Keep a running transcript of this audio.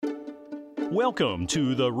Welcome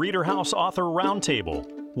to the Reader House Author Roundtable,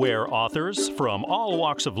 where authors from all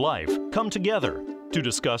walks of life come together to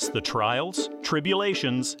discuss the trials,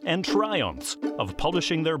 tribulations, and triumphs of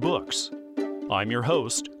publishing their books. I'm your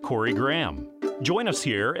host, Corey Graham. Join us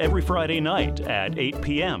here every Friday night at 8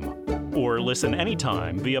 p.m. or listen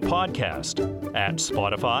anytime via podcast at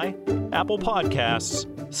Spotify, Apple Podcasts,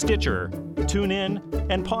 Stitcher, TuneIn,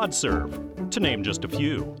 and PodServe, to name just a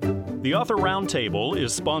few. The Author Roundtable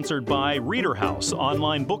is sponsored by Reader House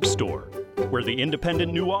Online Bookstore, where the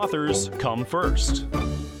independent new authors come first.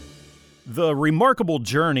 The remarkable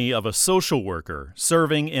journey of a social worker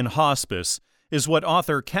serving in hospice is what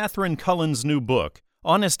author Catherine Cullen's new book,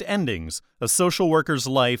 Honest Endings, A Social Worker's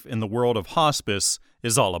Life in the World of Hospice,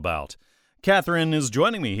 is all about. Catherine is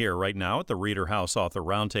joining me here right now at the Reader House Author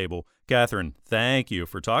Roundtable. Catherine, thank you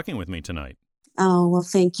for talking with me tonight. Oh, well,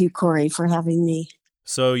 thank you, Corey, for having me.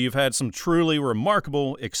 So you've had some truly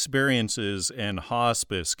remarkable experiences in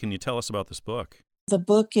hospice. Can you tell us about this book? The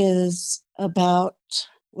book is about,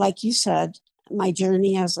 like you said, my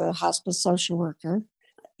journey as a hospice social worker.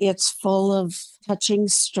 It's full of touching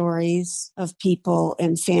stories of people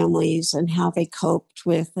and families and how they coped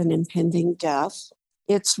with an impending death.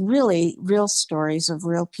 It's really real stories of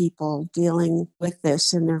real people dealing with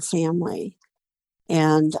this in their family.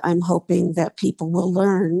 And I'm hoping that people will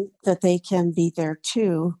learn that they can be there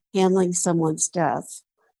too, handling someone's death,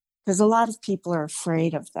 because a lot of people are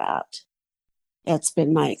afraid of that. That's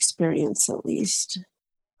been my experience, at least.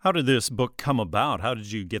 How did this book come about? How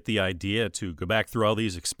did you get the idea to go back through all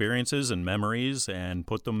these experiences and memories and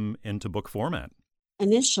put them into book format?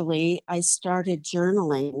 Initially, I started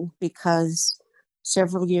journaling because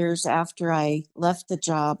several years after I left the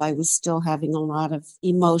job, I was still having a lot of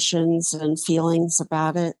emotions and feelings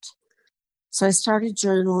about it. So I started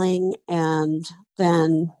journaling, and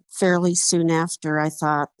then fairly soon after, I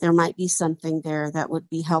thought there might be something there that would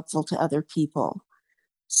be helpful to other people.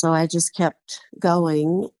 So I just kept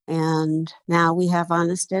going, and now we have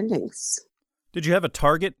Honest Endings. Did you have a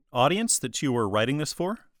target audience that you were writing this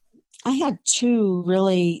for? I had two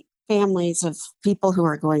really families of people who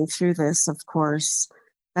are going through this, of course.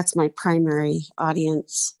 That's my primary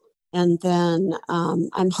audience. And then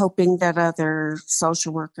I'm hoping that other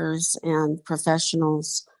social workers and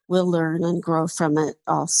professionals will learn and grow from it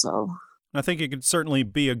also. I think it could certainly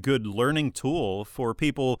be a good learning tool for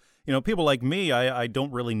people. You know, people like me, I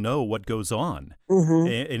don't really know what goes on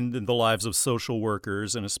in the lives of social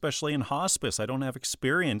workers, and especially in hospice. I don't have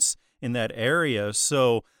experience in that area.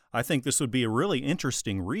 So I think this would be a really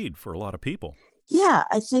interesting read for a lot of people. Yeah,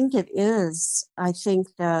 I think it is. I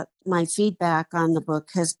think that my feedback on the book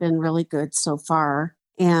has been really good so far,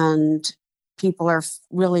 and people are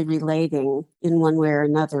really relating in one way or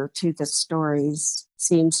another to the stories.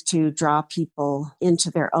 Seems to draw people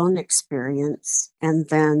into their own experience, and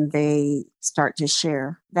then they start to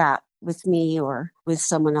share that with me or with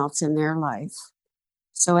someone else in their life.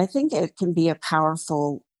 So I think it can be a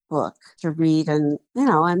powerful book to read, and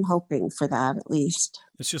I'm hoping for that at least.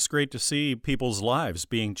 It's just great to see people's lives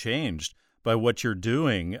being changed by what you're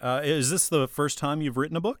doing. Is this the first time you've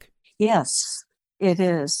written a book? Yes, it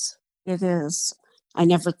is. It is. I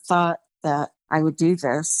never thought that I would do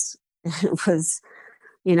this. It was,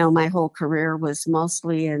 my whole career was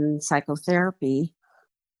mostly in psychotherapy,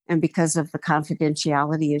 and because of the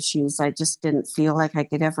confidentiality issues, I just didn't feel like I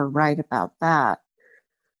could ever write about that.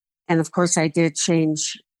 And of course, I did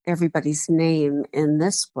change everybody's name in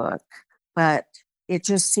this book, but it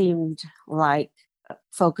just seemed like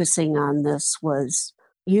focusing on this was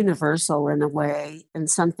universal in a way, and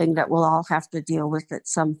something that we'll all have to deal with at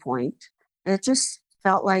some point. It just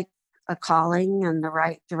felt like a calling and the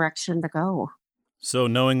right direction to go. So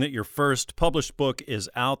knowing that your first published book is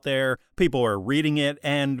out there, people are reading it,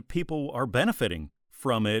 and people are benefiting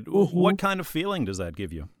from it, what kind of feeling does that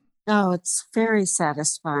give you? Oh, it's very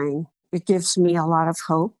satisfying. It gives me a lot of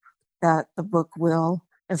hope that the book will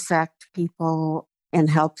affect people and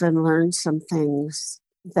help them learn some things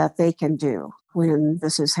that they can do when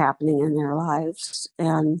this is happening in their lives.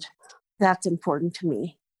 And that's important to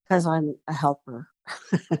me because I'm a helper.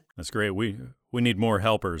 That's great. We need more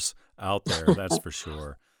helpers out there, that's for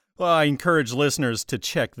sure. Well, I encourage listeners to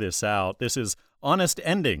check this out. This is Honest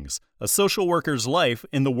Endings, A Social Worker's Life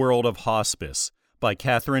in the World of Hospice by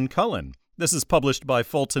Catherine Cullen. This is published by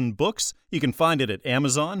Fulton Books. You can find it at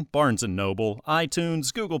Amazon, Barnes & Noble,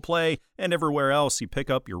 iTunes, Google Play, and everywhere else you pick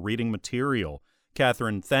up your reading material.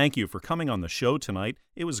 Catherine, thank you for coming on the show tonight.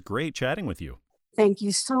 It was great chatting with you. Thank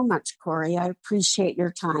you so much, Corey. I appreciate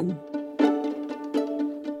your time.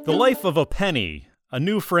 The Life of a Penny, A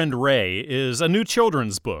New Friend Ray is a new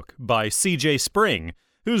children's book by C.J. Spring,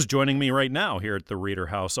 who's joining me right now here at the Reader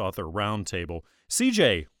House Author Roundtable.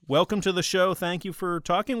 CJ, welcome to the show. Thank you for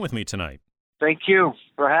talking with me tonight. Thank you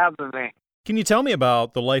for having me. Can you tell me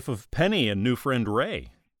about the life of Penny and new friend Ray?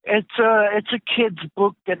 It's a kid's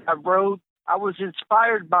book that I wrote. I was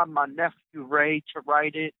inspired by my nephew Ray to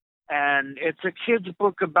write it, and it's a kid's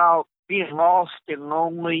book about being lost and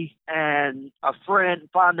lonely and a friend,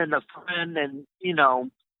 finding a friend, and,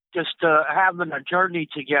 just having a journey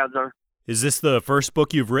together. Is this the first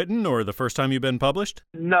book you've written or the first time you've been published?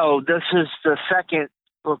 No, this is the second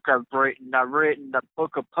book I've written. I've written a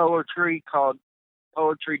book of poetry called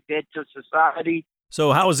Poetry Dead to Society.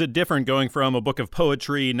 So how is it different going from a book of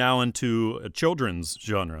poetry now into a children's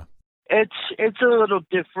genre? It's a little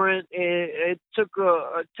different. It took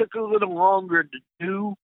a little longer to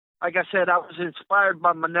do. Like I said, I was inspired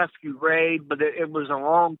by my nephew Ray, but it was a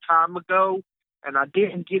long time ago, and I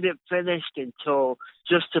didn't get it finished until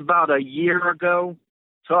just about a year ago.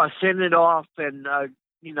 So I sent it off, and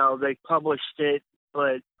they published it.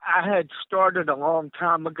 But I had started a long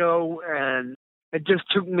time ago, and it just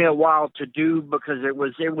took me a while to do because it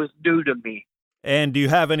was new to me. And do you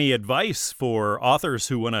have any advice for authors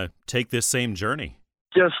who want to take this same journey?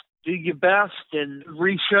 Just do your best and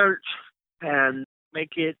research and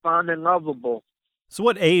make it fun and lovable. So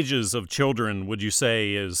what ages of children would you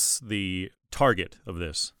say is the target of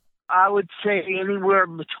this? I would say anywhere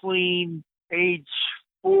between age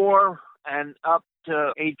 4 and up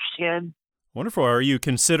to age 10. Wonderful. Are you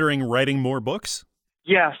considering writing more books?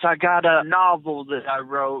 Yes, I got a novel that I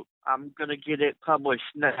wrote. I'm going to get it published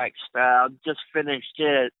next. I just finished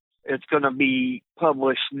it. It's going to be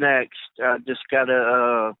published next. Just got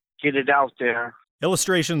to get it out there.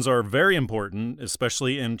 Illustrations are very important,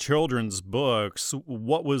 especially in children's books.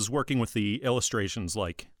 What was working with the illustrations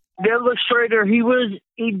like? The illustrator,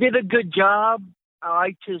 he did a good job. I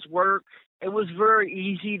liked his work. It was very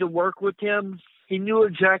easy to work with him. He knew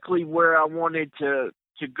exactly where I wanted to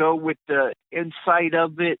go with the insight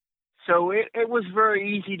of it. So it was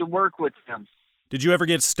very easy to work with him. Did you ever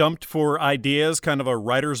get stumped for ideas, kind of a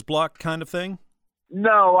writer's block kind of thing?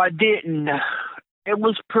 No, I didn't. It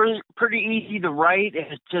was pretty easy to write.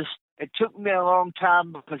 It took me a long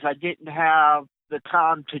time because I didn't have the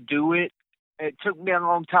time to do it. It took me a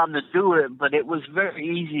long time to do it, but it was very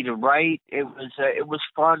easy to write. It was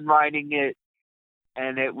fun writing it,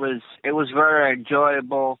 and it was very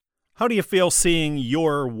enjoyable. How do you feel seeing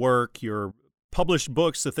your work, your published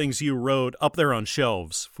books, the things you wrote, up there on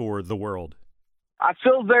shelves for the world? I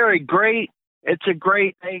feel very great. It's a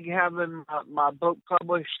great thing having my book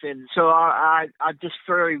published, and so I'm just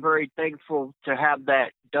very, very thankful to have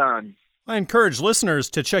that done. I encourage listeners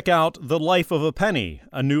to check out The Life of a Penny,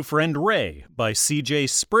 A New Friend Ray by C.J.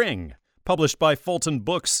 Spring, published by Fulton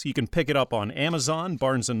Books. You can pick it up on Amazon,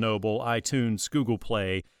 Barnes & Noble, iTunes, Google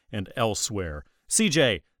Play, and elsewhere.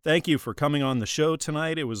 C.J., thank you for coming on the show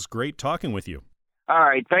tonight. It was great talking with you. All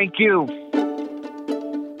right, thank you.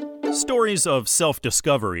 Stories of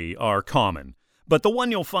self-discovery are common, but the one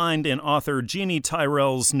you'll find in author Jeannie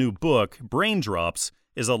Tyrell's new book, Braindrops,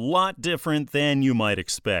 is a lot different than you might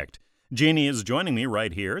expect. Jeannie is joining me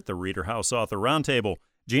right here at the Reader House Author Roundtable.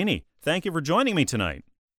 Jeannie, thank you for joining me tonight.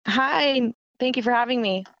 Hi, thank you for having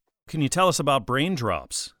me. Can you tell us about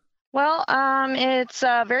Braindrops? Well, it's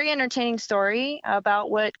a very entertaining story about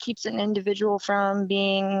what keeps an individual from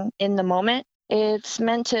being in the moment. It's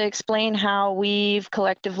meant to explain how we've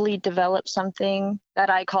collectively developed something that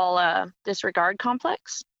I call a disregard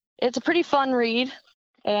complex. It's a pretty fun read,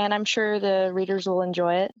 and I'm sure the readers will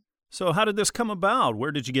enjoy it. So how did this come about?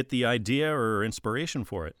 Where did you get the idea or inspiration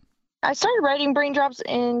for it? I started writing Braindrops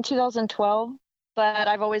in 2012, but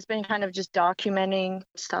I've always been kind of just documenting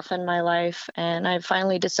stuff in my life, and I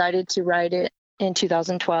finally decided to write it in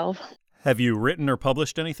 2012. Have you written or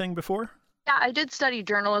published anything before? Yeah, I did study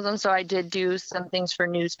journalism, so I did do some things for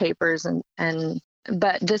newspapers,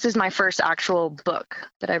 but this is my first actual book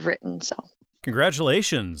that I've written, so.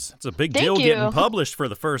 Congratulations. It's a big Thank deal you. Getting published for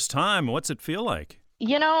the first time. What's it feel like?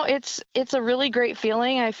 You know, it's a really great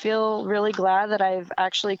feeling. I feel really glad that I've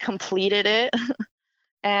actually completed it.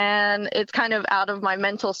 And it's kind of out of my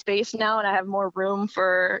mental space now, and I have more room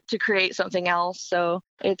to create something else. So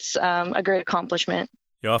it's a great accomplishment.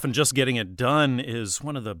 Yeah, often just getting it done is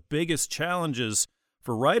one of the biggest challenges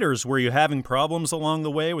for writers. Were you having problems along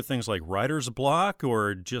the way with things like writer's block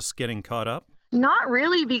or just getting caught up? Not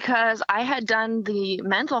really, because I had done the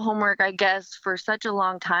mental homework, I guess, for such a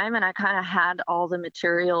long time, and I kind of had all the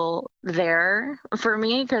material there for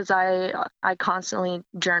me because I constantly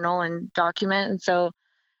journal and document. And so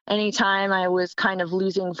anytime I was kind of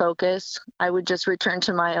losing focus, I would just return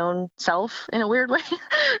to my own self in a weird way,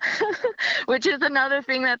 which is another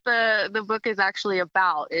thing that the book is actually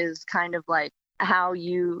about, is kind of like how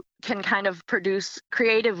you can kind of produce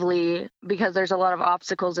creatively because there's a lot of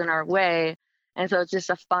obstacles in our way. And so it's just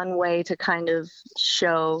a fun way to kind of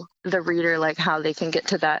show the reader like how they can get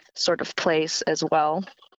to that sort of place as well.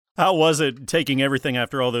 How was it taking everything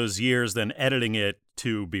after all those years, then editing it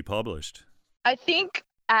to be published? I think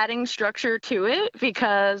adding structure to it,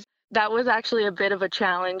 because that was actually a bit of a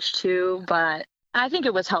challenge too, but I think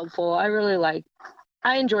it was helpful. I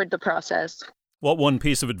enjoyed the process. What one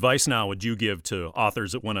piece of advice now would you give to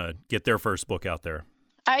authors that want to get their first book out there?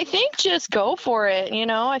 I think just go for it.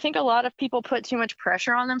 I think a lot of people put too much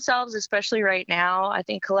pressure on themselves, especially right now. I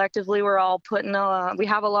think collectively we're all we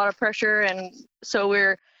have a lot of pressure, and so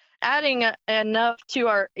we're adding enough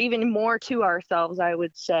even more to ourselves, I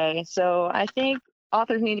would say. So I think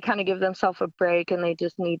authors need to kind of give themselves a break, and they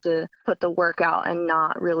just need to put the work out and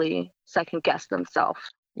not really second guess themselves,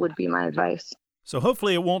 would be my advice. So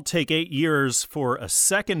hopefully it won't take 8 years for a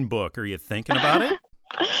second book. Are you thinking about it?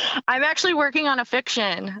 I'm actually working on a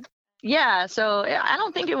fiction. Yeah, so I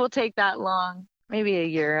don't think it will take that long. Maybe a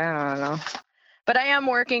year, I don't know. But I am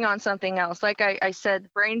working on something else. Like I said,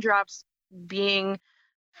 Braindrops being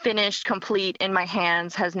finished, complete in my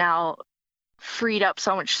hands has now freed up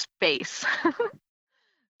so much space.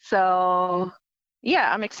 So,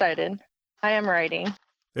 yeah, I'm excited. I am writing.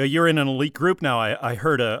 You're in an elite group now. I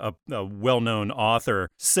heard a well-known author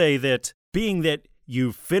say that being that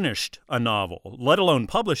you finished a novel, let alone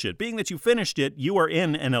publish it, being that you finished it, you are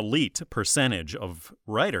in an elite percentage of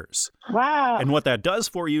writers. Wow. And what that does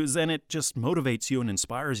for you is then it just motivates you and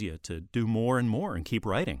inspires you to do more and more and keep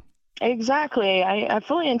writing. Exactly. I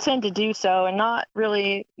fully intend to do so and not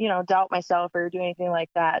really, doubt myself or do anything like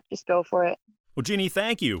that. Just go for it. Well, Jeannie,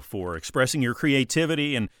 thank you for expressing your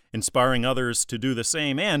creativity and inspiring others to do the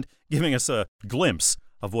same and giving us a glimpse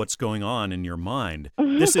of what's going on in your mind.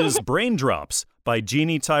 This is Braindrops by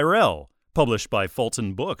Jeannie Tyrell, published by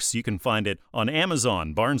Fulton Books. You can find it on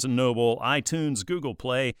Amazon, Barnes & Noble, iTunes, Google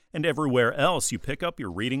Play, and everywhere else you pick up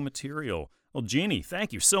your reading material. Well, Jeannie,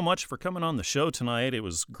 thank you so much for coming on the show tonight. It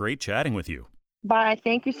was great chatting with you. Bye.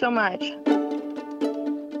 Thank you so much.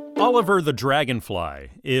 Oliver the Dragonfly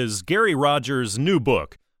is Gary Rogers' new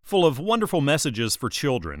book, full of wonderful messages for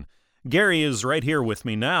children. Gary is right here with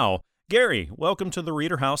me now. Gary, welcome to the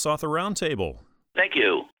Reader House Author Roundtable. Thank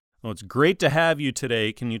you. Well, it's great to have you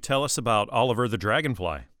today. Can you tell us about Oliver the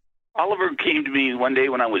Dragonfly? Oliver came to me one day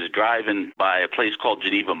when I was driving by a place called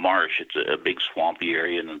Geneva Marsh. It's a big swampy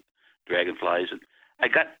area and dragonflies. And I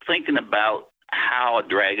got thinking about how a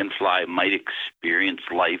dragonfly might experience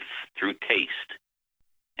life through taste.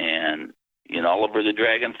 And in Oliver the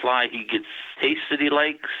Dragonfly, he gets tastes that he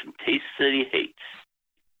likes and tastes that he hates.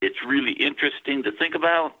 It's really interesting to think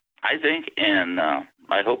about, I think, and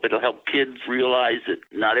I hope it'll help kids realize that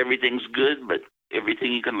not everything's good, but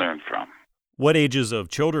everything you can learn from. What ages of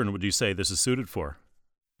children would you say this is suited for?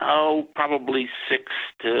 Oh, probably 6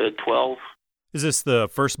 to 12. Is this the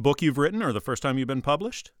first book you've written or the first time you've been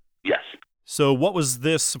published? Yes. So what was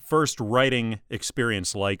this first writing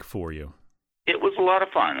experience like for you? It was a lot of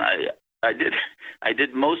fun. I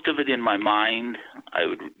did most of it in my mind. I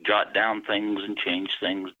would jot down things and change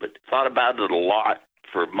things, but thought about it a lot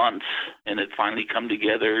for months, and it finally come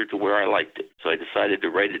together to where I liked it. So I decided to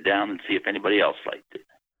write it down and see if anybody else liked it.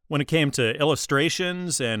 When it came to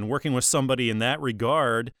illustrations and working with somebody in that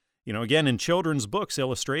regard, again, in children's books,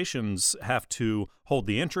 illustrations have to hold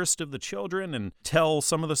the interest of the children and tell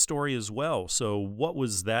some of the story as well. So what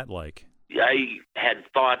was that like? I had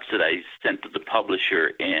thoughts that I sent to the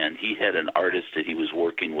publisher, and he had an artist that he was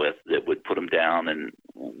working with that would put them down, and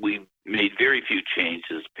we made very few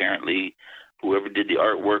changes. Apparently, whoever did the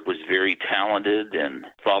artwork was very talented and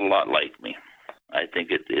thought a lot like me. I think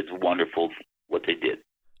it's wonderful what they did.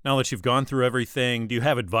 Now that you've gone through everything, do you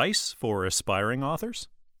have advice for aspiring authors?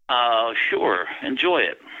 Sure. Enjoy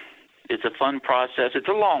it. It's a fun process. It's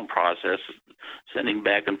a long process, sending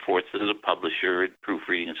back and forth to the publisher and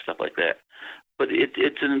proofreading and stuff like that. But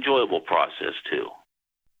it's an enjoyable process, too,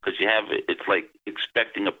 because it's like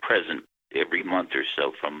expecting a present every month or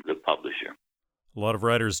so from the publisher. A lot of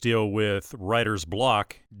writers deal with writer's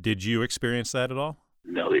block. Did you experience that at all?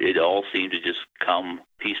 No, it all seemed to just come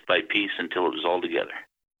piece by piece until it was all together.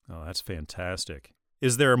 Oh, that's fantastic.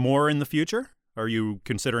 Is there more in the future? Are you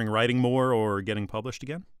considering writing more or getting published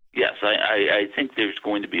again? Yes, I think there's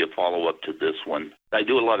going to be a follow-up to this one. I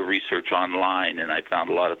do a lot of research online, and I found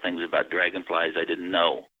a lot of things about dragonflies I didn't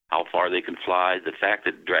know. How far they can fly, the fact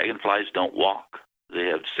that dragonflies don't walk. They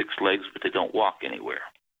have 6 legs, but they don't walk anywhere.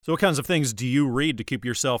 So what kinds of things do you read to keep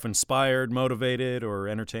yourself inspired, motivated, or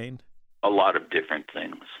entertained? A lot of different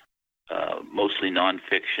things, mostly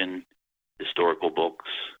nonfiction, historical books.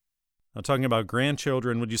 Now, talking about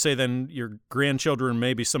grandchildren, would you say then your grandchildren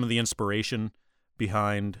may be some of the inspiration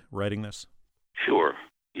behind writing this? Sure.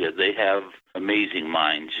 Yeah, they have amazing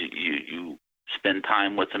minds. You spend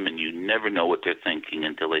time with them and you never know what they're thinking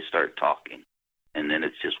until they start talking. And then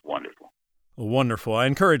it's just wonderful. Wonderful. I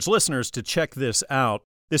encourage listeners to check this out.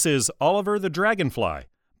 This is Oliver the Dragonfly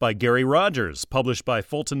by Gary Rogers, published by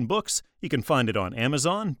Fulton Books. You can find it on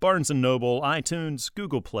Amazon, Barnes & Noble, iTunes,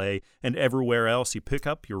 Google Play, and everywhere else you pick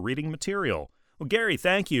up your reading material. Well, Gary,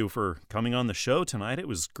 thank you for coming on the show tonight. It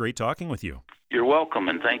was great talking with you. You're welcome,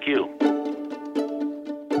 and thank you.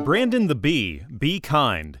 Brandon the Bee, Be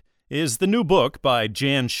Kind, is the new book by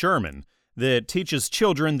Jan Sherman that teaches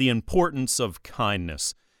children the importance of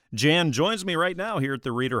kindness. Jan joins me right now here at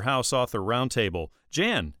the Reader House Author Roundtable.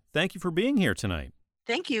 Jan, thank you for being here tonight.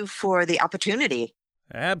 Thank you for the opportunity.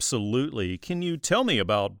 Absolutely. Can you tell me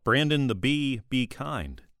about Brandon the Bee, Be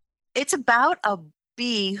Kind? It's about a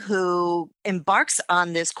bee who embarks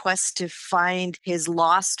on this quest to find his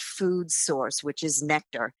lost food source, which is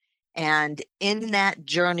nectar. And in that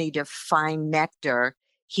journey to find nectar,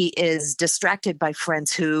 he is distracted by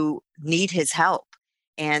friends who need his help.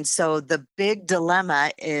 And so the big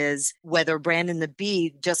dilemma is whether Brandon the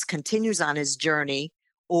Bee just continues on his journey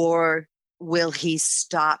or will he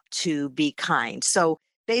stop to be kind? So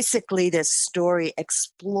basically, this story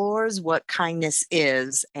explores what kindness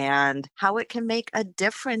is and how it can make a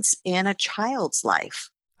difference in a child's life.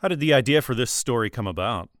 How did the idea for this story come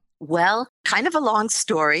about? Well, kind of a long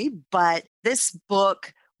story, but this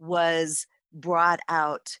book was brought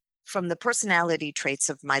out from the personality traits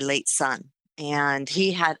of my late son. And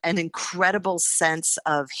he had an incredible sense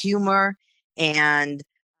of humor and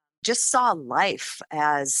just saw life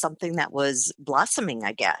as something that was blossoming,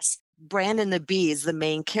 I guess. Brandon the Bee is the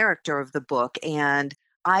main character of the book, and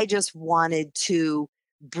I just wanted to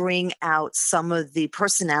bring out some of the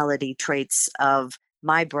personality traits of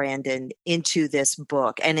my Brandon into this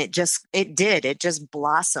book. And it just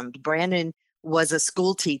blossomed. Brandon was a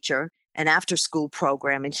school teacher, an after-school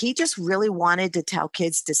program, and he just really wanted to tell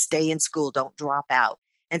kids to stay in school, don't drop out.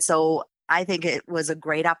 And so I think it was a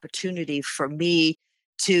great opportunity for me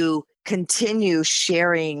to continue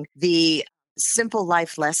sharing the simple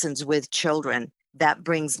life lessons with children. That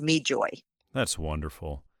brings me joy. That's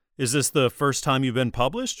wonderful. Is this the first time you've been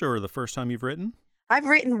published or the first time you've written? I've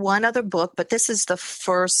written one other book, but this is the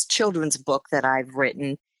first children's book that I've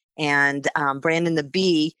written. And Brandon the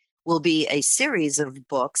Bee will be a series of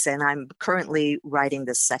books, and I'm currently writing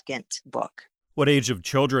the second book. What age of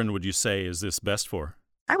children would you say is this best for?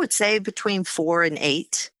 I would say between 4 and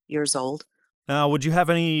 8 years old. Now, would you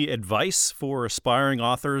have any advice for aspiring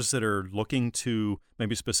authors that are looking to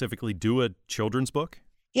maybe specifically do a children's book?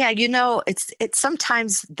 Yeah, it's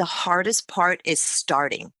sometimes the hardest part is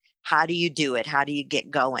starting. How do you do it? How do you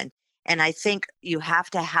get going? And I think you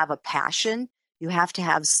have to have a passion. You have to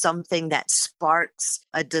have something that sparks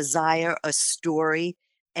a desire, a story.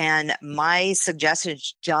 And my suggestion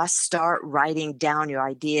is just start writing down your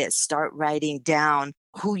ideas, start writing down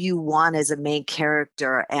who you want as a main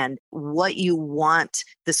character and what you want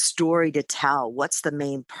the story to tell. What's the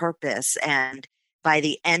main purpose? And by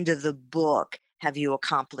the end of the book, have you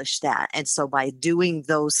accomplished that? And so by doing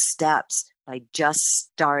those steps, by just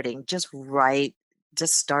starting, just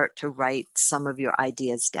start to write some of your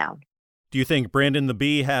ideas down. Do you think Brandon the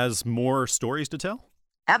Bee has more stories to tell?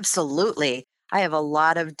 Absolutely. I have a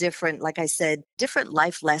lot of different, like I said, different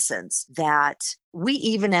life lessons that we,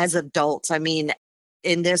 even as adults,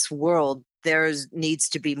 in this world, there needs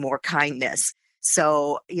to be more kindness.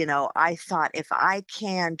 So, I thought if I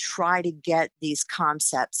can try to get these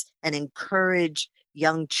concepts and encourage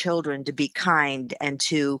young children to be kind and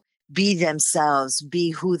to be themselves,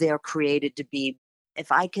 be who they're created to be, if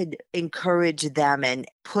I could encourage them and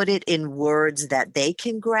put it in words that they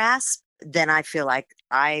can grasp, then I feel like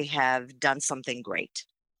I have done something great.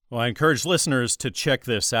 Well, I encourage listeners to check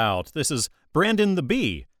this out. This is Brandon the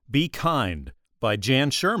Bee, Be Kind, by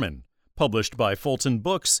Jan Sherman, published by Fulton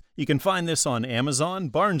Books. You can find this on Amazon,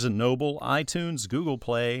 Barnes & Noble, iTunes, Google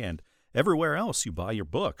Play, and everywhere else you buy your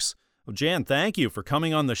books. Well, Jan, thank you for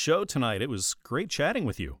coming on the show tonight. It was great chatting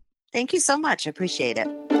with you. Thank you so much. I appreciate it.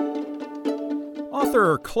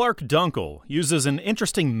 Author Clark Dunkel uses an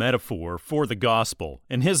interesting metaphor for the gospel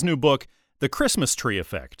in his new book, The Christmas Tree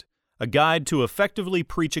Effect, a guide to effectively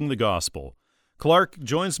preaching the gospel. Clark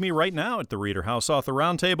joins me right now at the Reader House Author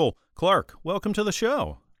Roundtable. Clark, welcome to the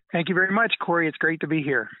show. Thank you very much, Corey. It's great to be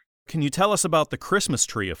here. Can you tell us about the Christmas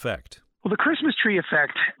Tree Effect? Well, The Christmas Tree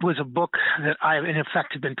Effect was a book that I, in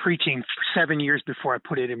effect, had been preaching for 7 years before I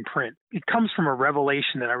put it in print. It comes from a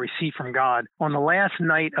revelation that I received from God on the last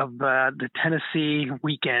night of the Tennessee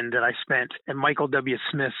weekend that I spent at Michael W.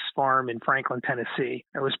 Smith's farm in Franklin, Tennessee.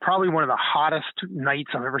 It was probably one of the hottest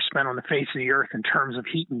nights I've ever spent on the face of the earth in terms of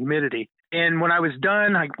heat and humidity. And when I was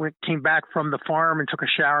done, I came back from the farm and took a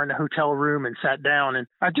shower in the hotel room and sat down. And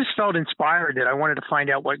I just felt inspired that I wanted to find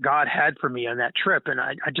out what God had for me on that trip. And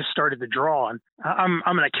I just started to draw. And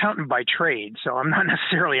I'm an accountant by trade, so I'm not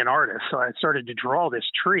necessarily an artist. So I started to draw this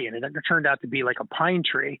tree, and it turned out to be like a pine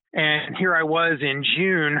tree. And here I was in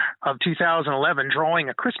June of 2011 drawing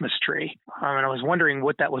a Christmas tree. And I was wondering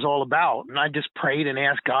what that was all about. And I just prayed and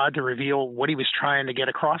asked God to reveal what he was trying to get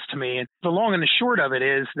across to me. And the long and the short of it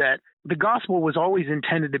is that the gospel was always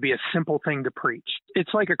intended to be a simple thing to preach.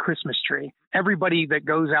 It's like a Christmas tree. Everybody that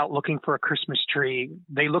goes out looking for a Christmas tree,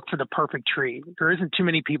 they look for the perfect tree. There isn't too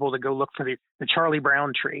many people that go look for the Charlie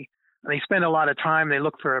Brown tree. They spend a lot of time, they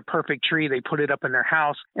look for a perfect tree, they put it up in their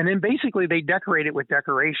house, and then basically they decorate it with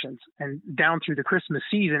decorations. And down through the Christmas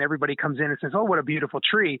season, everybody comes in and says, oh, what a beautiful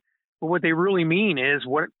tree. But what they really mean is,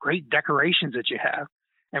 what great decorations that you have.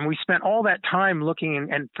 And we spent all that time looking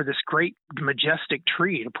and for this great majestic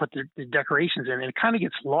tree to put the decorations in, and it kind of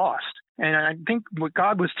gets lost. And I think what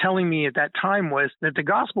God was telling me at that time was that the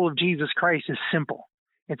gospel of Jesus Christ is simple.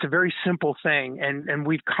 It's a very simple thing, and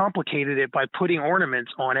we've complicated it by putting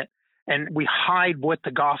ornaments on it, and we hide what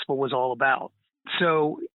the gospel was all about.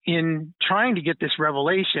 So in trying to get this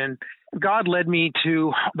revelation, God led me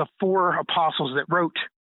to the 4 apostles that wrote.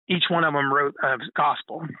 Each one of them wrote a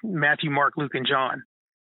gospel: Matthew, Mark, Luke, and John.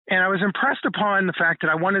 And I was impressed upon the fact that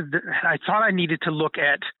I thought I needed to look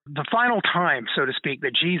at the final time, so to speak,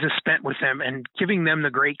 that Jesus spent with them and giving them the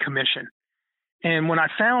Great Commission. And when I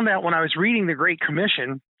was reading the Great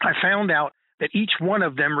Commission, I found out that each one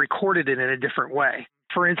of them recorded it in a different way.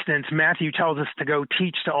 For instance, Matthew tells us to go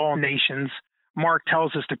teach to all nations. Mark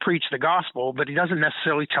tells us to preach the gospel, but he doesn't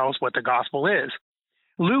necessarily tell us what the gospel is.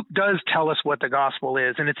 Luke does tell us what the gospel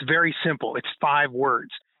is, and it's very simple. It's 5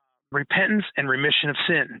 words: repentance and remission of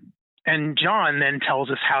sin. And John then tells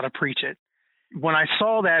us how to preach it. When I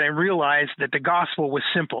saw that and realized that the gospel was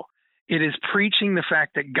simple, it is preaching the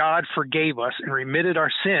fact that God forgave us and remitted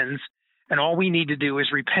our sins, and all we need to do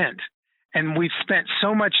is repent. And we've spent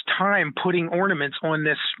so much time putting ornaments on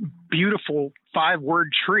this beautiful 5-word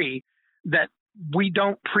tree that we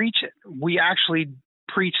don't preach it. We actually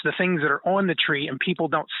preach the things that are on the tree, and people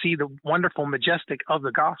don't see the wonderful majestic of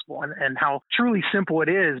the gospel and how truly simple it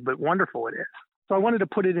is, but wonderful it is. So I wanted to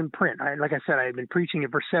put it in print. Like I said, I had been preaching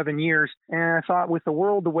it for 7 years, and I thought with the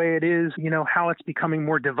world the way it is, how it's becoming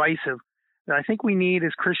more divisive, that I think we need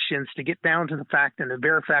as Christians to get down to the fact and the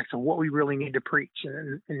bare facts of what we really need to preach.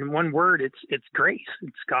 And in one word, it's grace.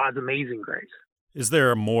 It's God's amazing grace. Is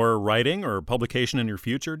there more writing or publication in your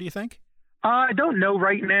future, do you think? I don't know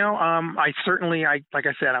right now. Like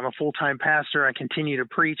I said, I'm a full-time pastor. I continue to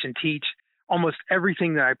preach and teach. Almost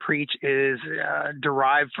everything that I preach is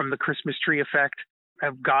derived from the Christmas Tree Effect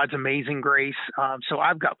of God's amazing grace. So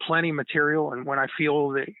I've got plenty of material, and when I feel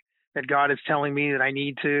that God is telling me that I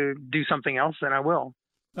need to do something else, then I will.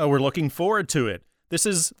 Oh, we're looking forward to it. This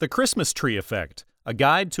is The Christmas Tree Effect, a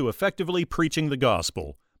guide to effectively preaching the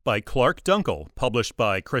gospel, by Clark Dunkel, published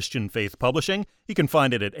by Christian Faith Publishing. You can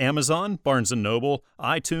find it at Amazon, Barnes & Noble,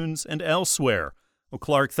 iTunes, and elsewhere. Well,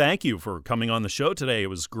 Clark, thank you for coming on the show today. It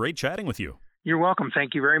was great chatting with you. You're welcome.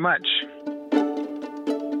 Thank you very much.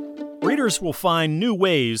 Readers will find new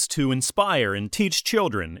ways to inspire and teach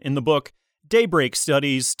children in the book Daybreak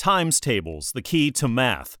Studies Times Tables, The Key to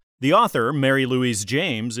Math. The author, Mary Louise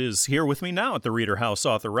James, is here with me now at the Reader House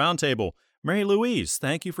Author Roundtable. Mary Louise,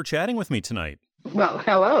 thank you for chatting with me tonight. Well,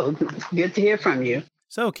 hello. Good to hear from you.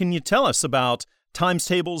 So, can you tell us about Times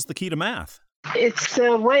Tables, The Key to Math? It's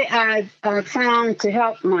a way I found to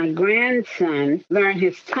help my grandson learn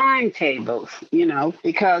his timetables,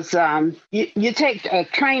 because you take a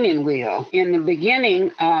training wheel. In the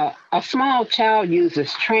beginning, a small child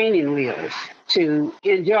uses training wheels to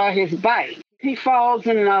enjoy his bike. He falls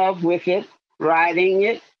in love with it, riding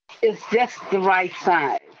it. It's just the right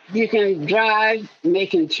size. You can drive,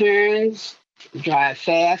 making turns, drive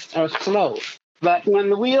fast or slow. But when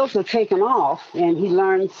the wheels are taken off and he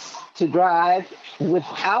learns to drive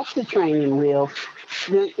without the training wheels,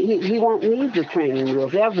 then he won't need the training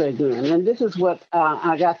wheels ever again. And this is what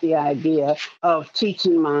I got the idea of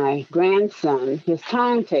teaching my grandson his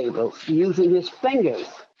timetables using his fingers,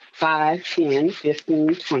 5, 10,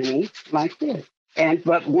 15, 20, like this.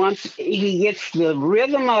 But once he gets the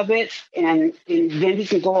rhythm of it, and then he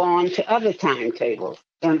can go on to other timetables.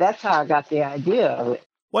 And that's how I got the idea of it.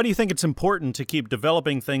 Why do you think it's important to keep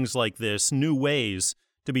developing things like this, new ways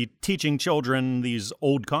to be teaching children these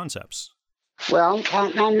old concepts? Well,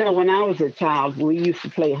 I know when I was a child, we used to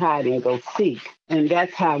play hide and go seek. And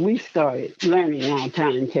that's how we started learning our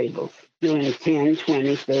timetables, doing 10,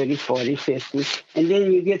 20, 30, 40, 50. And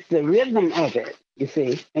then you get the rhythm of it, you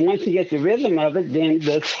see. And once you get the rhythm of it, then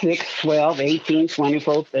the 6, 12, 18,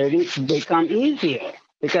 24, 30 become easier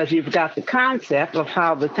because you've got the concept of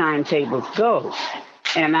how the timetables go.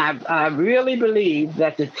 And I really believe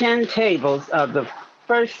that the 10 tables are the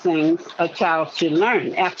first things a child should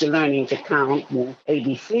learn after learning to count and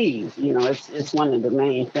ABCs. You know, it's one of the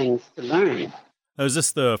main things to learn. Is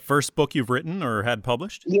this the first book you've written or had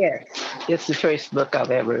published? Yes, it's the first book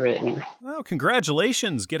I've ever written. Well,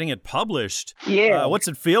 congratulations getting it published. Yeah. What's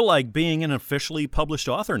it feel like being an officially published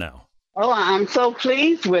author now? Oh, I'm so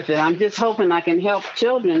pleased with it. I'm just hoping I can help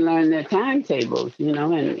children learn their timetables, you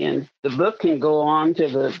know, and the book can go on to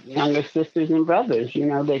the younger sisters and brothers, you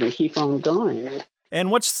know, they can keep on going.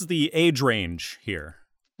 And what's the age range here?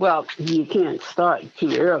 Well, you can't start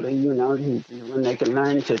too early, you know, when they can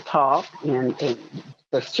learn to talk, and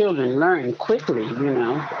because children learn quickly, you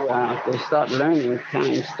know. They start learning,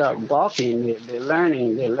 time start walking, they're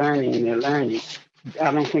learning.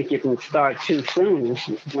 I don't think you can start too soon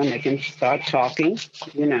when they can start talking,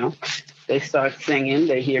 you know. They start singing,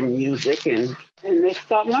 they hear music, and they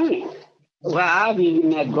start learning. Well, I've even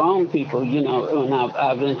met grown people, you know, when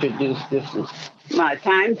I've introduced this my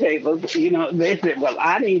timetables, you know, they said, well,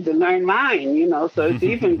 I need to learn mine, you know, so it's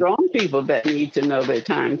even grown people that need to know their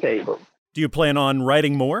timetables. Do you plan on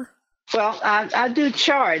writing more? Well, I do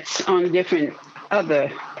charts on different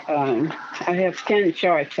other, I have 10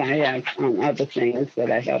 charts I have on other things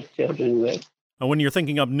that I help children with. When you're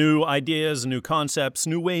thinking of new ideas, new concepts,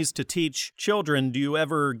 new ways to teach children, do you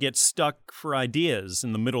ever get stuck for ideas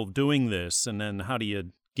in the middle of doing this? And then how do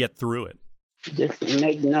you get through it? Just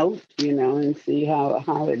make notes, you know, and see how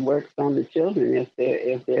it works on the children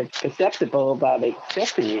if they're perceptible about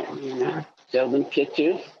accepting it, you know. Show them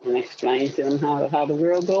pictures and explain to them how the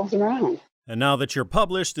world goes around. And now that you're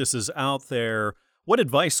published, this is out there, what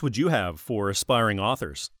advice would you have for aspiring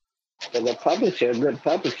authors? For the publisher, good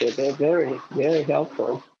publisher, they're very, very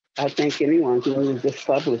helpful. I think anyone can use this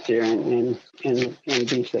publisher and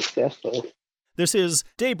be successful. This is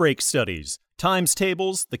Daybreak Studies, Times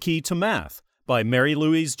Tables, The Key to Math, by Mary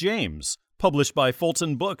Louise James, published by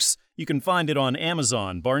Fulton Books. You can find it on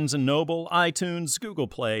Amazon, Barnes & Noble, iTunes, Google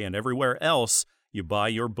Play, and everywhere else you buy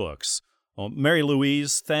your books. Well, Mary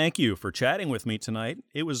Louise, thank you for chatting with me tonight.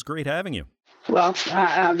 It was great having you. Well,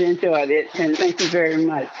 I've enjoyed it, and thank you very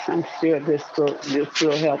much. I'm sure this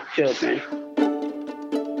will help children.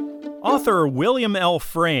 Author William L.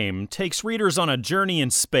 Frame takes readers on a journey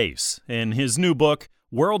in space in his new book,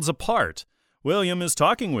 Worlds Apart. William is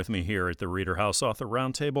talking with me here at the Reader House Author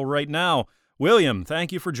Roundtable right now. William,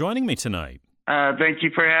 thank you for joining me tonight. Thank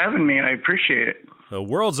you for having me. I appreciate it.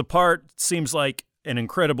 Worlds Apart seems like an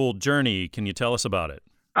incredible journey. Can you tell us about it?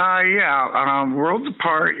 Worlds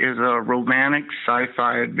Apart is a romantic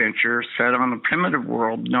sci-fi adventure set on a primitive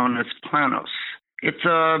world known as Planos. It's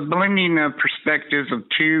a blending of perspectives of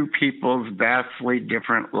two people's vastly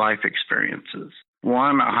different life experiences.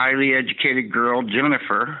 One, a highly educated girl,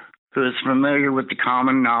 Jennifer, who is familiar with the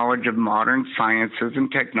common knowledge of modern sciences and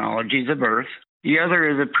technologies of Earth. The other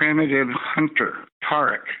is a primitive hunter,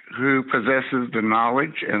 Tarek, who possesses the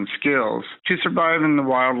knowledge and skills to survive in the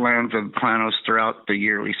wildlands of Planos throughout the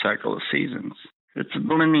yearly cycle of seasons. It's a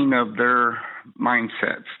blending of their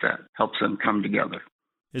mindsets that helps them come together.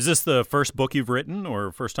 Is this the first book you've written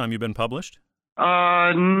or first time you've been published?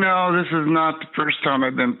 No, this is not the first time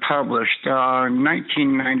I've been published. In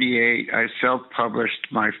 1998, I self-published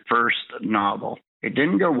my first novel. It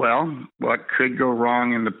didn't go well. What could go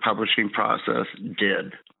wrong in the publishing process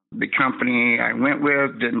did. The company I went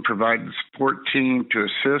with didn't provide the support team to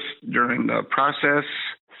assist during the process,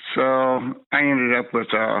 so I ended up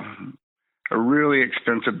with a really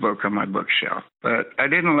expensive book on my bookshelf. But I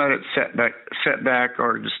didn't let it set back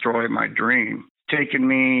or destroy my dream. It's taken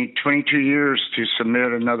me 22 years to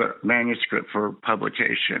submit another manuscript for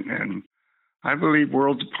publication, and I believe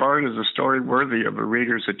Worlds Apart is a story worthy of a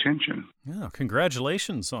reader's attention. Yeah,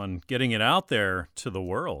 congratulations on getting it out there to the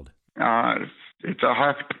world. It's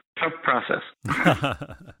a tough process.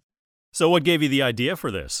 So what gave you the idea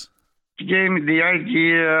for this? It gave me the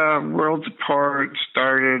idea. Worlds Apart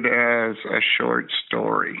started as a short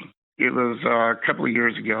story. It was a couple of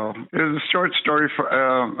years ago. It was a short story for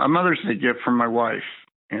a Mother's Day gift from my wife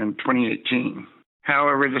in 2018.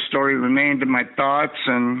 However, the story remained in my thoughts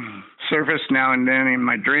and surfaced now and then in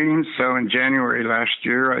my dreams. So in January last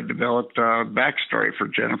year, I developed a backstory for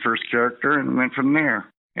Jennifer's character and went from there.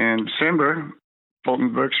 In December,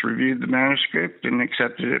 Fulton Books reviewed the manuscript and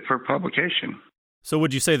accepted it for publication. So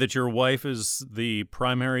would you say that your wife is the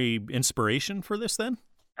primary inspiration for this then?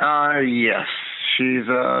 Yes. She's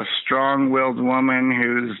a strong-willed woman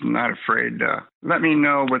who's not afraid to let me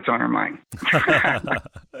know what's on her mind.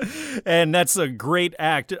 And that's a great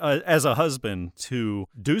act as a husband to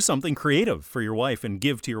do something creative for your wife and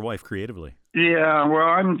give to your wife creatively. Yeah, well,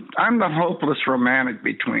 I'm the hopeless romantic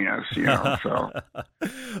between us, so.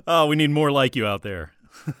 Oh, we need more like you out there.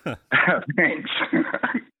 Thanks.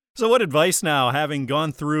 So what advice now, having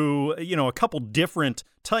gone through, a couple different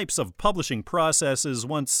types of publishing processes,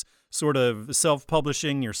 once sort of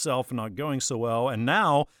self-publishing yourself not going so well, and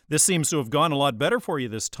now this seems to have gone a lot better for you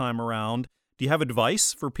this time around. Do you have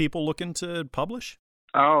advice for people looking to publish?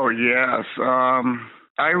 Oh, yes.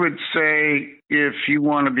 I would say if you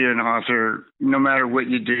want to be an author, no matter what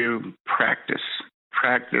you do, practice.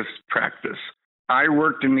 I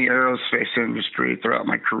worked in the aerospace industry throughout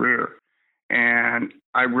my career, and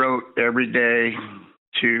I wrote every day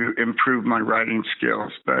to improve my writing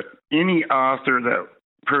skills. But any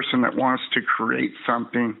person that wants to create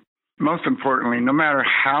something, most importantly, no matter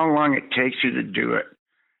how long it takes you to do it,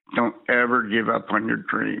 don't ever give up on your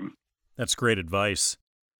dream. That's great advice.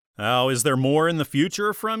 Now, is there more in the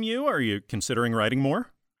future from you? Are you considering writing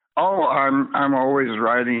more? Oh, I'm always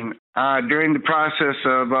writing. During the process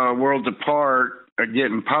of Worlds Apart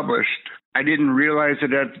getting published, I didn't realize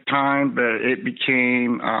it at the time, but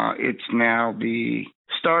it's now the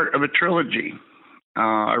start of a trilogy.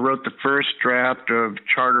 I wrote the first draft of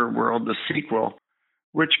Charter World, the sequel,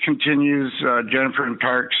 which continues Jennifer and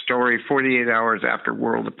Tark's story 48 hours after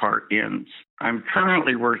World Apart ends. I'm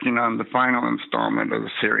currently working on the final installment of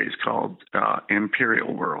the series called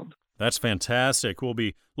Imperial World. That's fantastic. We'll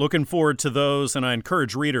be looking forward to those, and I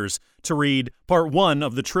encourage readers to read part 1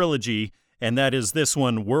 of the trilogy, and that is this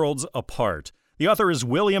one, Worlds Apart. The author is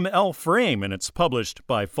William L. Frame, and it's published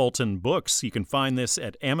by Fulton Books. You can find this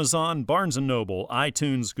at Amazon, Barnes & Noble,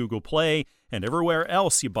 iTunes, Google Play, and everywhere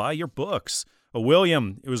else you buy your books.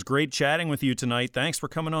 William, it was great chatting with you tonight. Thanks for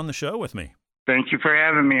coming on the show with me. Thank you for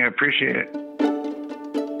having me. I appreciate it.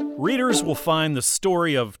 Readers will find the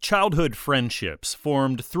story of childhood friendships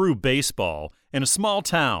formed through baseball in a small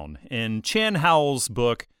town in Chan Howell's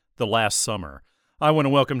book, The Last Summer. I want to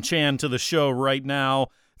welcome Chan to the show right now.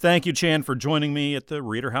 Thank you, Chan, for joining me at the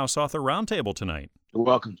Reader House Author Roundtable tonight. You're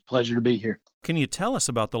welcome. Pleasure to be here. Can you tell us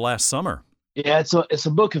about The Last Summer? Yeah, it's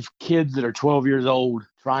a book of kids that are 12 years old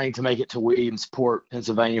trying to make it to Williamsport,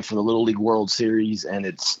 Pennsylvania for the Little League World Series, and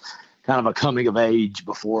it's kind of a coming of age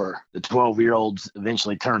before the 12-year-olds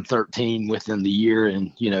eventually turn 13 within the year,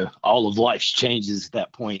 and all of life's changes at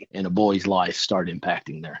that point in a boy's life start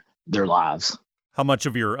impacting their lives. How much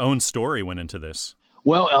of your own story went into this?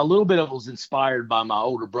 Well, a little bit of it was inspired by my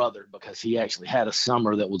older brother because he actually had a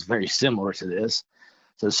summer that was very similar to this.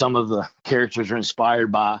 So some of the characters are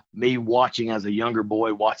inspired by me watching as a younger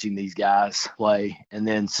boy, watching these guys play. And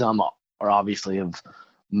then some are obviously of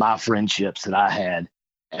my friendships that I had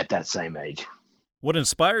at that same age. What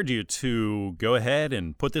inspired you to go ahead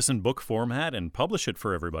and put this in book format and publish it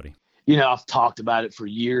for everybody? I've talked about it for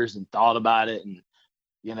years and thought about it and,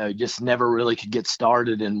 just never really could get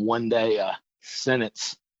started. And one day a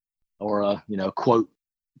sentence or a quote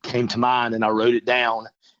came to mind and I wrote it down.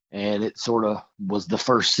 And it sort of was the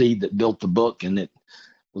first seed that built the book, and it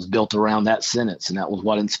was built around that sentence, and that was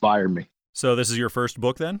what inspired me. So this is your first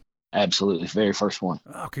book then? Absolutely. Very first one.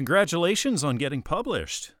 Oh, congratulations on getting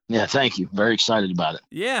published. Yeah, thank you. Very excited about it.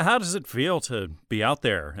 Yeah, how does it feel to be out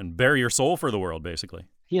there and bare your soul for the world, basically?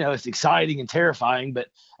 It's exciting and terrifying, but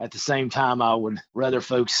at the same time, I would rather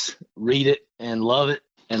folks read it and love it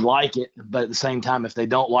and like it. But at the same time, if they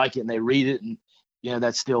don't like it and they read it, and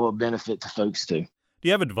that's still a benefit to folks too. Do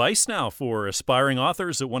you have advice now for aspiring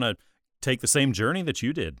authors that want to take the same journey that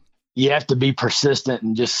you did? You have to be persistent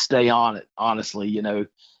and just stay on it. Honestly,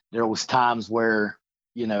 there was times where,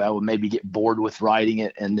 I would maybe get bored with writing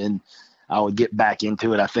it and then I would get back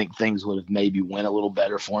into it. I think things would have maybe went a little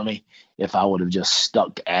better for me if I would have just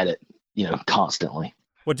stuck at it, constantly.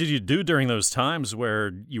 What did you do during those times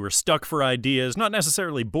where you were stuck for ideas, not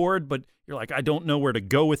necessarily bored, but you're like, I don't know where to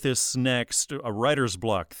go with this next, a writer's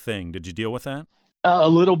block thing? Did you deal with that? A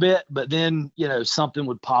little bit, but then, something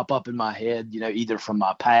would pop up in my head, either from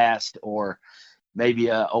my past or maybe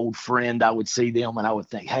an old friend. I would see them and I would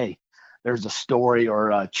think, hey, there's a story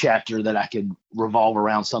or a chapter that I could revolve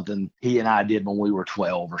around something he and I did when we were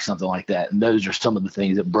 12 or something like that. And those are some of the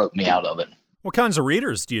things that broke me out of it. What kinds of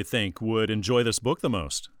readers do you think would enjoy this book the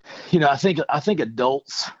most? I think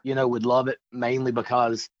adults, would love it, mainly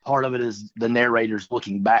because part of it is the narrator's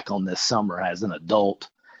looking back on this summer as an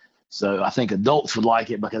adult. So I think adults would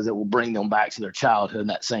like it because it will bring them back to their childhood in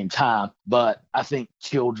that same time. But I think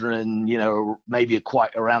children, maybe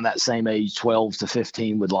quite around that same age, 12 to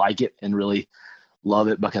 15, would like it and really love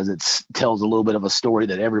it because it tells a little bit of a story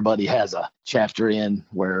that everybody has a chapter in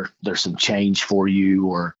where there's some change for you,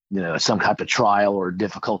 or some type of trial or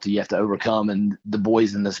difficulty you have to overcome. And the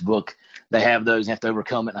boys in this book, they have those and have to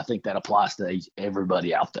overcome it. And I think that applies to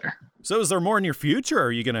everybody out there. So is there more in your future?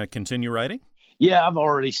 Are you going to continue writing? Yeah, I've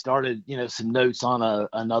already started, some notes on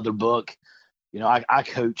another book. I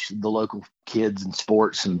coach the local kids in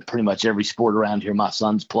sports, and pretty much every sport around here my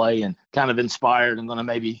sons play, and kind of inspired. I'm going to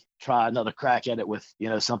maybe try another crack at it with,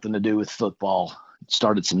 something to do with football.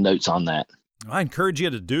 Started some notes on that. I encourage you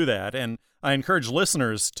to do that, and I encourage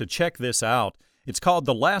listeners to check this out. It's called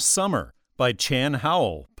The Last Summer by Chan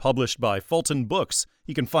Howell, published by Fulton Books.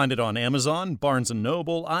 You can find it on Amazon, Barnes &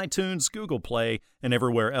 Noble, iTunes, Google Play, and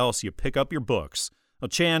everywhere else you pick up your books. Well,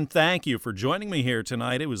 Chan, thank you for joining me here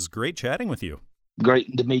tonight. It was great chatting with you.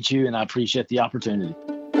 Great to meet you, and I appreciate the opportunity.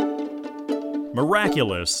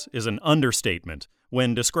 Miraculous is an understatement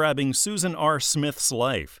when describing Susan R. Smith's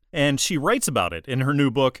life, and she writes about it in her new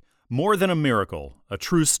book, More Than a Miracle, a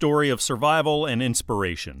true story of survival and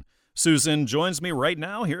inspiration. Susan joins me right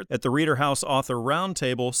now here at the Reader House Author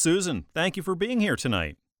Roundtable. Susan, thank you for being here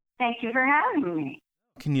tonight. Thank you for having me.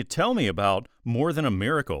 Can you tell me about More Than a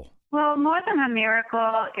Miracle? Well, More Than a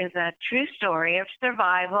Miracle is a true story of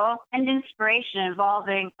survival and inspiration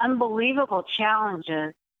involving unbelievable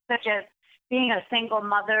challenges, such as being a single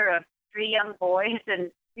mother of 3 young boys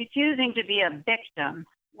and refusing to be a victim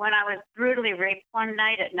when I was brutally raped one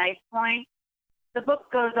night at knife point. The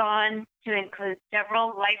book goes on to include several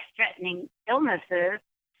life-threatening illnesses,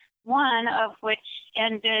 one of which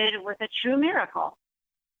ended with a true miracle.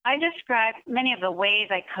 I describe many of the ways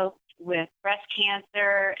I coped with breast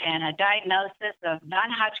cancer and a diagnosis of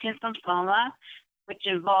non-Hodgkin's lymphoma, which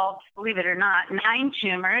involved, believe it or not, 9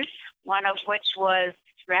 tumors, one of which was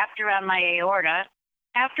wrapped around my aorta.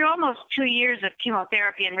 After almost 2 years of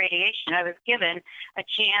chemotherapy and radiation, I was given a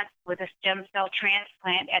chance with a stem cell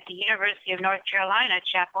transplant at the University of North Carolina,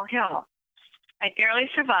 Chapel Hill. I barely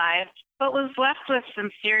survived, but was left with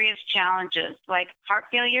some serious challenges like heart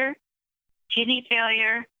failure, kidney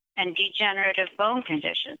failure, and degenerative bone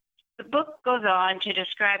conditions. The book goes on to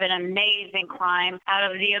describe an amazing climb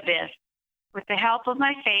out of the abyss with the help of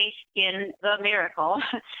my faith in the miracle,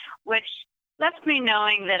 which left me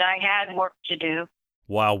knowing that I had work to do.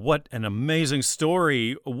 Wow, what an amazing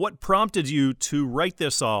story. What prompted you to write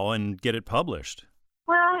this all and get it published?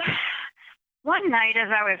 Well, one night as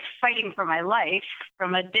I was fighting for my life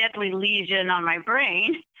from a deadly lesion on my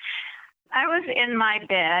brain, I was in my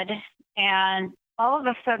bed and all of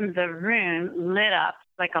a sudden the room lit up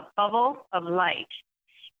like a bubble of light,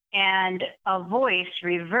 and a voice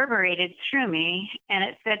reverberated through me, and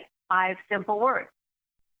it said 5 simple words: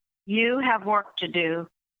 "You have work to do."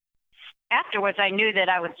 Afterwards, I knew that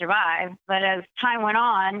I would survive, but as time went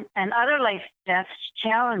on and other life-death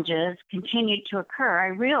challenges continued to occur, I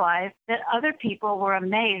realized that other people were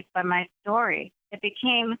amazed by my story. It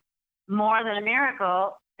became more than a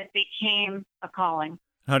miracle. It became a calling.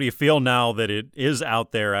 How do you feel now that it is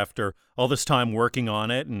out there after all this time working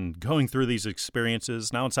on it and going through these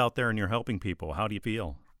experiences? Now it's out there and you're helping people. How do you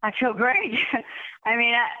feel? I feel great. I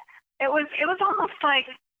mean, it was almost like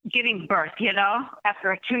giving birth,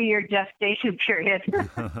 after a 2-year gestation period.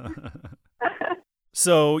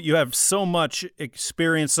 So you have so much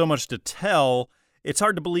experience, so much to tell. It's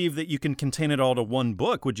hard to believe that you can contain it all to one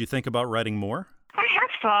book. Would you think about writing more? I have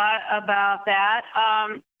thought about that.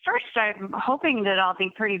 First, I'm hoping that I'll be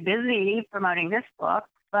pretty busy promoting this book,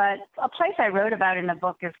 but a place I wrote about in the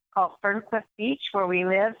book is called Ferncliff Beach, where we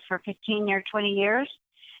lived for 15 or 20 years,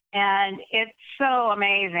 and it's so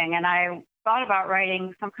amazing. And I thought about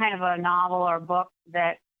writing some kind of a novel or book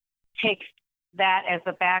that takes that as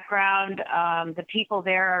a background. The people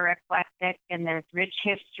there are eclectic, and there's rich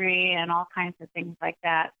history and all kinds of things like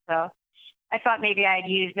that. So I thought maybe I'd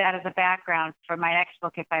use that as a background for my next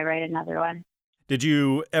book if I write another one. Did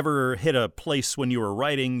you ever hit a place when you were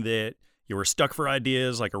writing that you were stuck for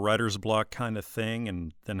ideas, like a writer's block kind of thing?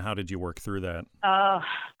 And then how did you work through that?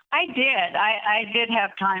 I did. I did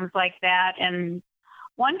have times like that. And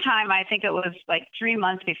one time, I think it was like 3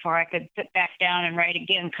 months before I could sit back down and write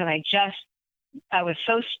again because I was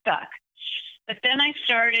so stuck. But then I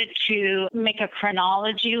started to make a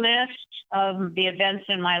chronology list of the events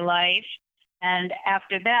in my life. And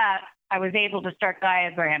after that, I was able to start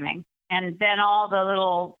diagramming. And then all the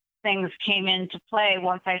little things came into play.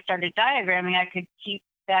 Once I started diagramming, I could keep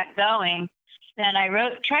that going. Then I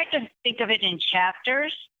tried to think of it in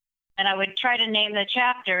chapters, and I would try to name the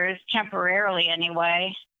chapters temporarily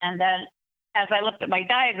anyway. And then as I looked at my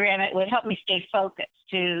diagram, it would help me stay focused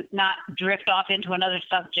to not drift off into another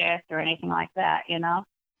subject or anything like that, you know?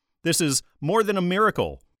 This is More Than a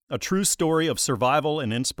Miracle, a true story of survival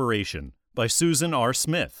and inspiration by Susan R.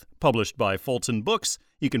 Smith, published by Fulton Books.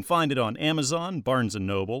 You can find it on Amazon, Barnes &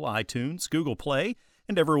 Noble, iTunes, Google Play,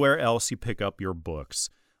 and everywhere else you pick up your books.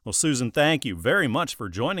 Well, Susan, thank you very much for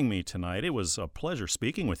joining me tonight. It was a pleasure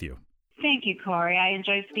speaking with you. Thank you, Corey. I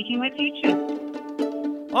enjoyed speaking with you,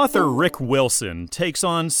 too. Author Rick Wilson takes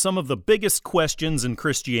on some of the biggest questions in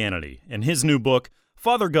Christianity in his new book,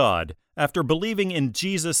 Father God, After Believing in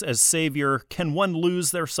Jesus as Savior, Can One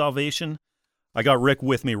Lose Their Salvation? I got Rick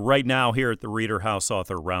with me right now here at the Reader House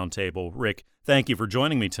Author Roundtable. Rick, thank you for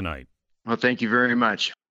joining me tonight. Well, thank you very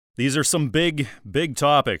much. These are some big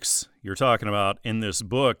topics you're talking about in this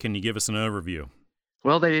book. Can you give us an overview?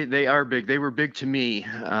 Well, they are big. They were big to me.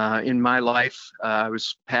 In my life, I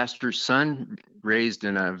was pastor's son, raised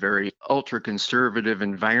in a very ultra-conservative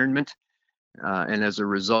environment. And as a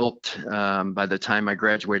result, by the time I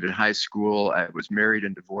graduated high school, I was married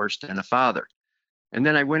and divorced and a father. And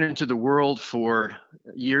then I went into the world for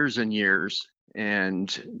years and years,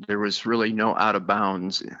 and there was really no out of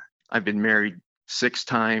bounds. I've been married 6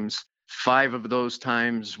 times. 5 of those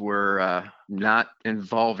times were not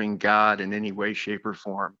involving God in any way, shape, or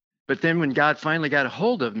form. But then when God finally got a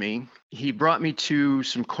hold of me, he brought me to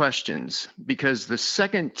some questions, because the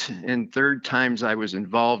second and third times I was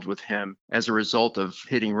involved with him as a result of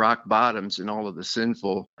hitting rock bottoms and all of the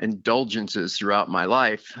sinful indulgences throughout my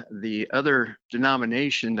life, the other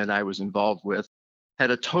denomination that I was involved with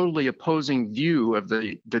had a totally opposing view of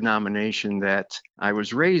the denomination that I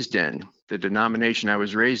was raised in. The denomination I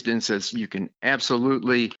was raised in says you can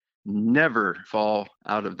absolutely never fall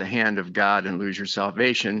out of the hand of God and lose your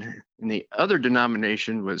salvation. And the other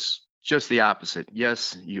denomination was just the opposite.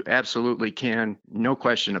 Yes, you absolutely can, no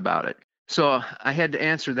question about it. So I had to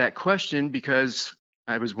answer that question because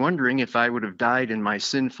I was wondering if I would have died in my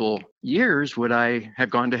sinful years, would I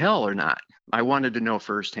have gone to hell or not? I wanted to know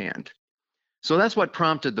firsthand. So that's what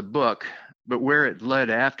prompted the book, but where it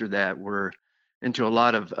led after that were into a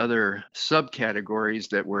lot of other subcategories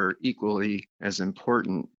that were equally as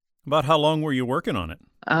important. About how long were you working on it?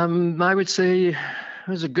 I would say it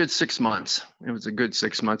was a good 6 months. It was a good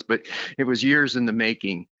 6 months, but it was years in the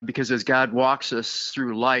making, because as God walks us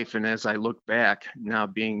through life, and as I look back, now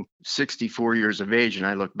being 64 years of age, and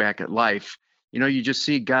I look back at life, you just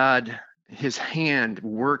see God, his hand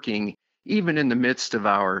working even in the midst of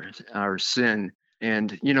our sin.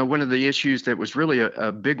 And, one of the issues that was really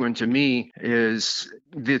a big one to me is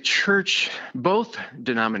the church, both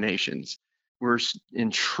denominations, were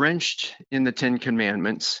entrenched in the 10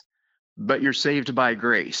 Commandments, but you're saved by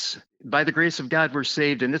grace. By the grace of God, we're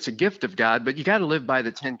saved, and it's a gift of God, but you got to live by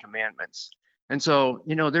the 10 Commandments. And so,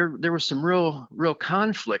 there was some real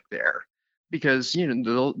conflict there, because,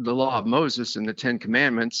 the law of Moses and the 10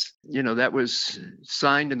 Commandments, that was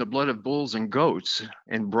signed in the blood of bulls and goats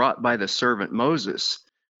and brought by the servant Moses,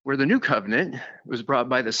 where the new covenant was brought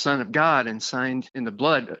by the Son of God and signed in the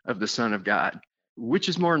blood of the Son of God. Which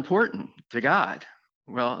is more important to God?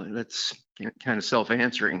 Well, that's kind of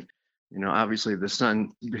self-answering. Obviously the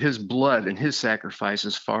Son, his blood and his sacrifice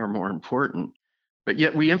is far more important. But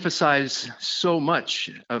yet we emphasize so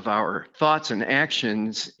much of our thoughts and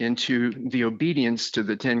actions into the obedience to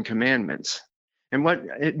the 10 Commandments. And what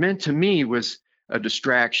it meant to me was a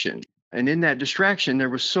distraction. And in that distraction, there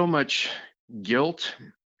was so much guilt,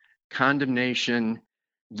 condemnation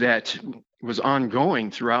that was ongoing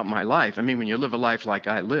throughout my life. I mean, when you live a life like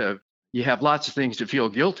I live, you have lots of things to feel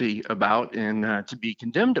guilty about and to be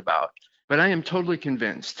condemned about. But I am totally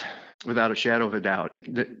convinced, without a shadow of a doubt,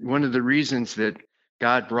 that one of the reasons that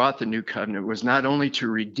God brought the new covenant was not only to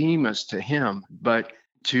redeem us to him, but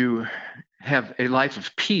to have a life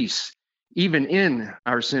of peace, even in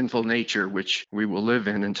our sinful nature, which we will live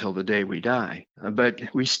in until the day we die. But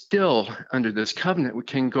we still, under this covenant, we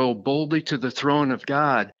can go boldly to the throne of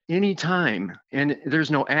God anytime. And there's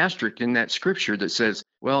no asterisk in that scripture that says,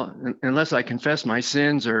 well, unless I confess my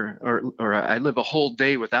sins or I live a whole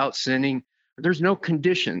day without sinning, there's no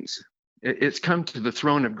conditions. It's come to the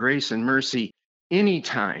throne of grace and mercy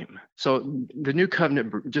anytime. So the new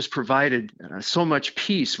covenant just provided so much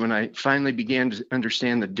peace when I finally began to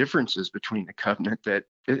understand the differences between the covenant that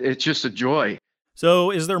it's just a joy.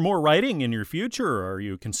 So is there more writing in your future? Are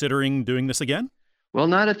you considering doing this again? Well,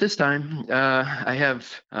 not at this time. I have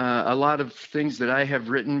a lot of things that I have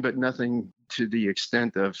written, but nothing to the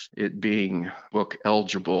extent of it being book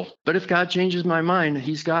eligible. But if God changes my mind,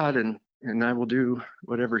 he's God, and I will do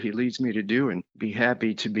whatever he leads me to do and be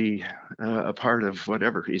happy to be a part of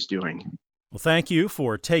whatever he's doing. Well, thank you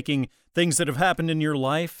for taking things that have happened in your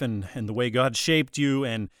life and the way God shaped you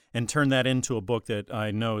and turn that into a book that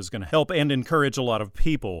I know is going to help and encourage a lot of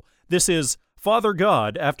people. This is Father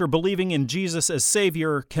God, After Believing in Jesus as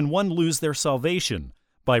Savior, Can One Lose Their Salvation?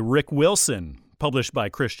 By Rick Wilson, published by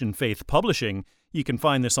Christian Faith Publishing. You can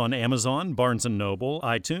find this on Amazon, Barnes & Noble,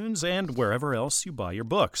 iTunes, and wherever else you buy your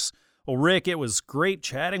books. Well, Rick, it was great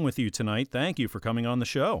chatting with you tonight. Thank you for coming on the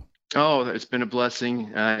show. Oh, it's been a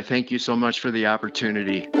blessing. Thank you so much for the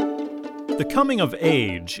opportunity. The Coming of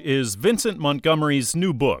Age is Vincent Montgomery's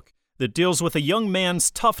new book that deals with a young man's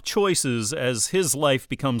tough choices as his life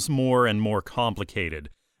becomes more and more complicated.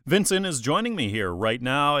 Vincent is joining me here right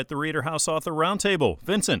now at the Reader House Author Roundtable.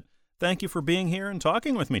 Vincent, thank you for being here and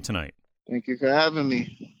talking with me tonight. Thank you for having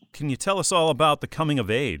me. Can you tell us all about The Coming of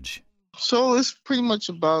Age? So it's pretty much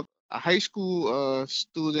about a high school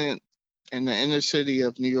student in the inner city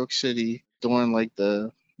of New York City during like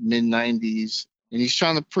the mid-90s. And he's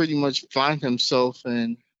trying to pretty much find himself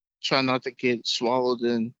and try not to get swallowed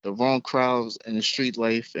in the wrong crowds and the street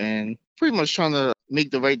life, and pretty much trying to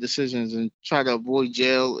make the right decisions and try to avoid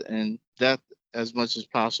jail and death as much as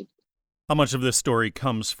possible. How much of this story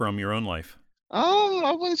comes from your own life?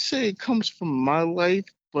 I wouldn't say it comes from my life,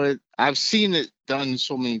 but I've seen it done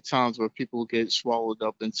so many times where people get swallowed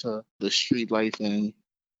up into the street life, and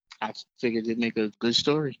I figured it'd make a good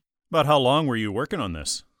story. About how long were you working on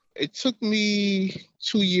this? It took me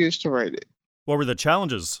 2 years to write it. What were the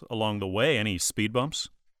challenges along the way? Any speed bumps?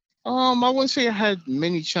 I wouldn't say I had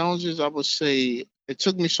many challenges. I would say it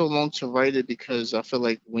took me so long to write it because I feel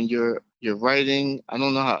like when you're writing, I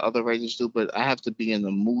don't know how other writers do, but I have to be in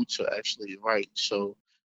the mood to actually write. So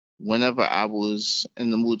whenever I was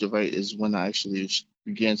in the mood to write is when I actually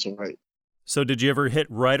began to write. So did you ever hit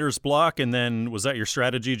writer's block, and then was that your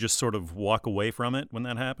strategy, just sort of walk away from it when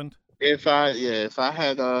that happened? If I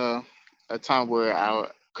had a time where I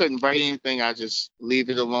couldn't write anything, I just leave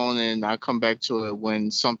it alone and I come back to it when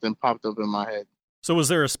something popped up in my head. So was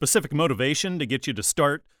there a specific motivation to get you to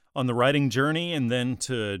start on the writing journey and then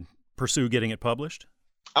to pursue getting it published?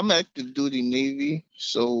 I'm active duty Navy.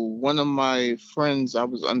 So one of my friends, I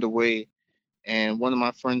was underway, and one of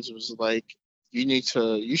my friends was like, you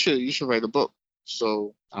should write a book.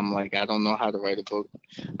 So I'm like, I don't know how to write a book.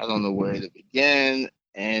 I don't know where to begin.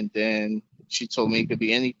 And then she told me it could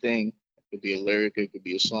be anything. It could be a lyric, it could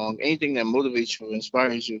be a song, anything that motivates you,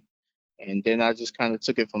 inspires you. And then I just kind of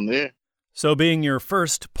took it from there. So being your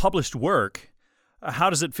first published work, how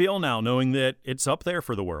does it feel now knowing that it's up there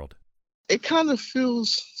for the world? It kind of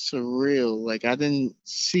feels surreal. Like I didn't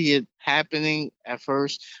see it happening at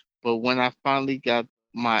first, but when I finally got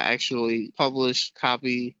my actually published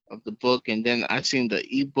copy of the book, and then I seen the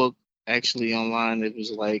ebook actually online, it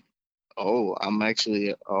was like, oh, I'm actually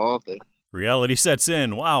an author. Reality sets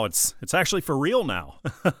in. Wow, it's actually for real now.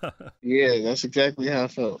 Yeah, that's exactly how I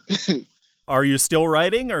felt. Are you still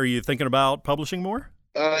writing? Are you thinking about publishing more?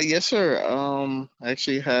 Yes, sir. I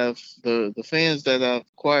actually have the fans that I've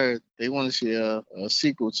acquired, they want to see a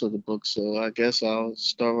sequel to the book, so I guess I'll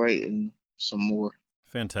start writing some more.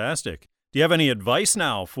 Fantastic. Do you have any advice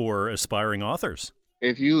now for aspiring authors?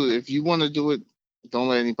 If you want to do it, don't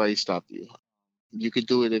let anybody stop you. You could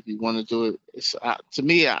do it if you want to do it. To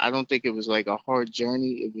me, I don't think it was like a hard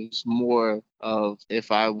journey. It was more of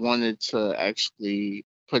if I wanted to actually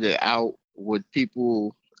put it out, would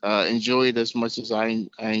people enjoy it as much as I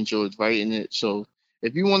enjoyed writing it? So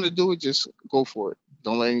if you want to do it, just go for it.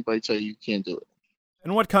 Don't let anybody tell you can't do it.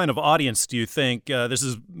 And what kind of audience do you think this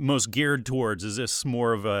is most geared towards? Is this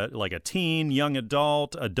more of a teen, young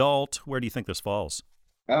adult? Where do you think this falls?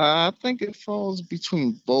 I think it falls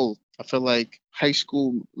between both. I feel like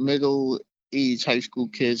middle-aged high school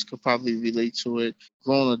kids could probably relate to it.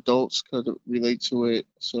 Grown adults could relate to it.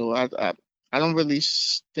 So I don't really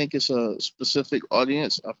think it's a specific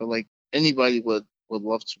audience. I feel like anybody would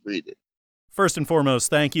love to read it. First and foremost,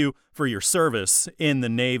 thank you for your service in the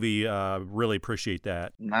Navy. Really appreciate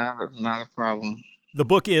that. Not a problem. The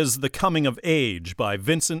book is The Coming of Age by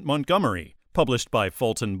Vincent Montgomery, published by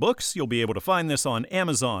Fulton Books. You'll be able to find this on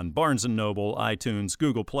Amazon, Barnes & Noble, iTunes,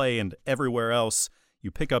 Google Play, and everywhere else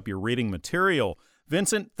you pick up your reading material.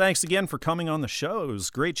 Vincent, thanks again for coming on the show. It was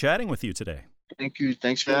great chatting with you today. Thank you.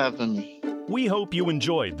 Thanks for having me. We hope you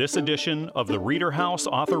enjoyed this edition of the Reader House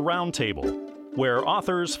Author Roundtable, where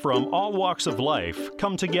authors from all walks of life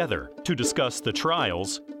come together to discuss the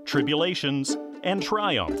trials, tribulations, and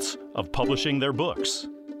triumphs of publishing their books.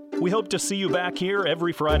 We hope to see you back here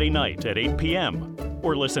every Friday night at 8 p.m.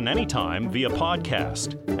 or listen anytime via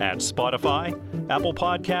podcast at Spotify, Apple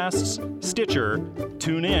Podcasts, Stitcher,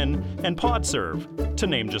 TuneIn, and PodServe, to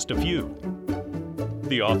name just a few.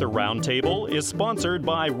 The Author Roundtable is sponsored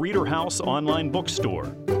by Reader House Online Bookstore,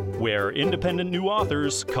 where independent new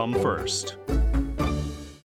authors come first.